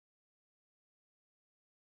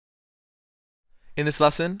In this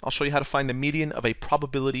lesson, I'll show you how to find the median of a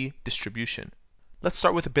probability distribution. Let's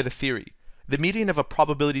start with a bit of theory. The median of a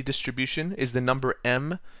probability distribution is the number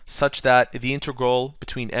m such that the integral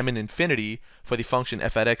between m and infinity for the function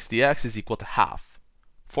f at x dx is equal to half.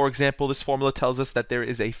 For example, this formula tells us that there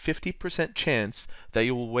is a 50% chance that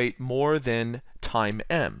you will wait more than time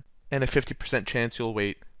m, and a 50% chance you'll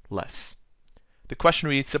wait less. The question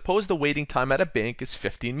reads, suppose the waiting time at a bank is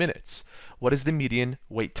 15 minutes. What is the median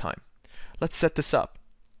wait time? Let's set this up.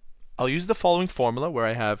 I'll use the following formula where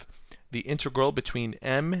I have the integral between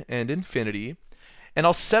m and infinity, and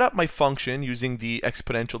I'll set up my function using the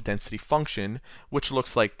exponential density function, which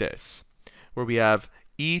looks like this, where we have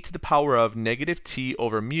e to the power of negative t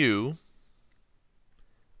over mu,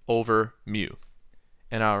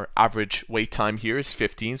 and our average wait time here is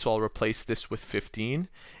 15, so I'll replace this with 15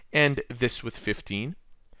 and this with 15.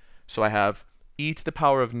 So I have e to the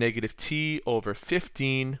power of negative t over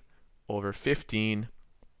 15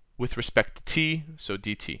 with respect to t, so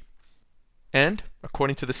dt. And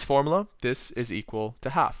according to this formula, this is equal to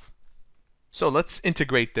half. So let's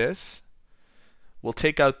integrate this. We'll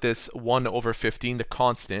take out this 1 over 15, the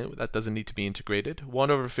constant, that doesn't need to be integrated.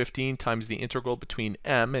 1 over 15 times the integral between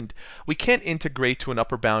m, and we can't integrate to an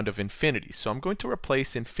upper bound of infinity. So I'm going to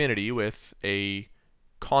replace infinity with a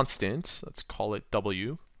constant, let's call it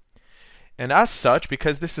w. And as such,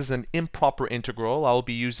 because this is an improper integral, I'll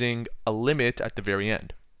be using a limit at the very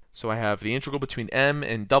end. So I have the integral between m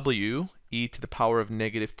and w, e to the power of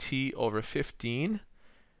negative t over 15,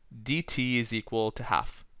 dt is equal to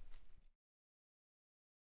half.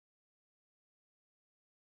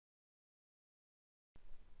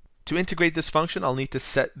 To integrate this function, I'll need to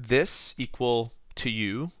set this equal to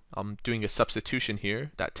u. I'm doing a substitution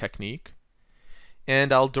here, that technique.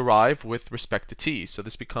 And I'll derive with respect to t. So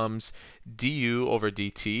this becomes du over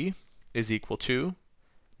dt is equal to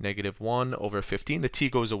negative 1 over 15. The t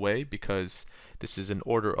goes away because this is an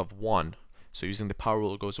order of 1. So using the power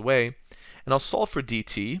rule, it goes away. And I'll solve for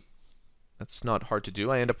dt. That's not hard to do.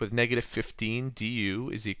 I end up with negative 15 du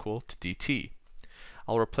is equal to dt.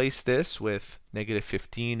 I'll replace this with negative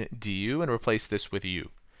 15 du and replace this with u,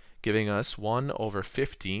 giving us 1 over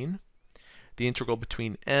 15. The integral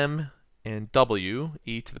between m and w,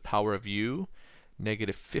 e to the power of u,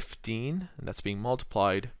 negative 15, and that's being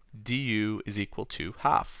multiplied, du is equal to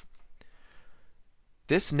half.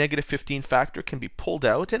 This negative 15 factor can be pulled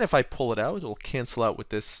out, and if I pull it out, it will cancel out with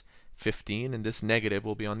this 15, and this negative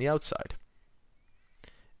will be on the outside.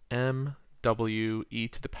 mw e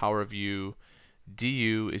to the power of u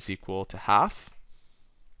du is equal to half.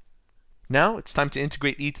 Now it's time to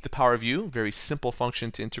integrate e to the power of u. Very simple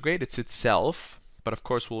function to integrate. It's itself, but of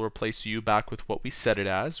course we'll replace u back with what we set it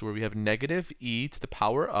as, where we have negative e to the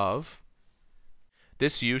power of.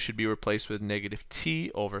 This u should be replaced with negative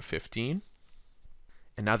t over 15.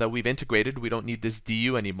 And now that we've integrated, we don't need this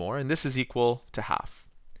du anymore, and this is equal to half.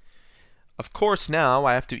 Of course, now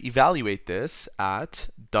I have to evaluate this at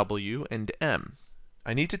w and m.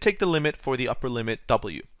 I need to take the limit for the upper limit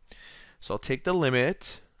w. So I'll take the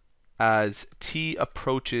limit as t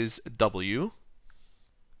approaches w.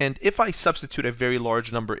 And if I substitute a very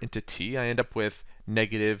large number into t, I end up with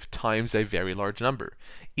negative times a very large number.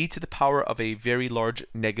 E to the power of a very large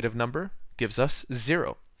negative number gives us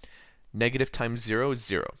 0. Negative times 0 is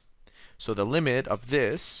 0. So the limit of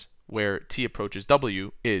this, where t approaches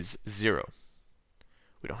w, is 0.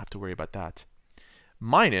 We don't have to worry about that.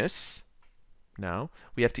 Minus, now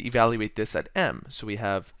we have to evaluate this at m. So we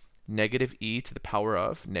have negative e to the power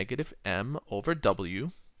of negative m over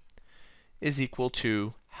w is equal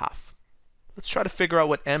to half. Let's try to figure out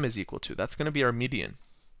what m is equal to. That's going to be our median.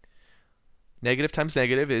 Negative times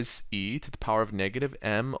negative is e to the power of negative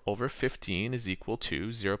m over 15 is equal to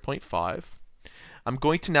 0.5. I'm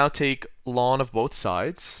going to now take ln of both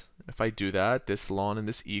sides. If I do that, this ln and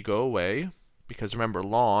this e go away, because remember,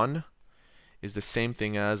 ln is the same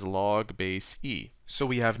thing as log base e. So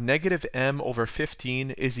we have negative m over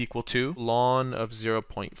 15 is equal to ln of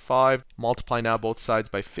 0.5. Multiply now both sides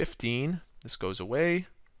by 15. This goes away.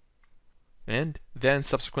 And then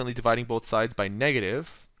subsequently dividing both sides by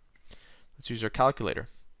negative. Let's use our calculator.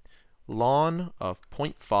 Ln of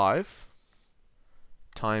 0.5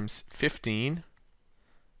 times 15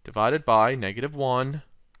 divided by negative 1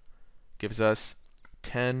 gives us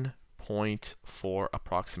 10.4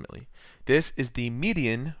 approximately. This is the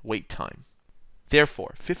median wait time.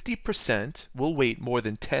 Therefore, 50% will wait more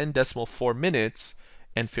than 10.4 minutes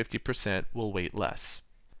and 50% will wait less.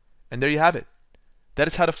 And there you have it. That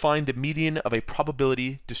is how to find the median of a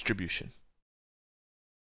probability distribution.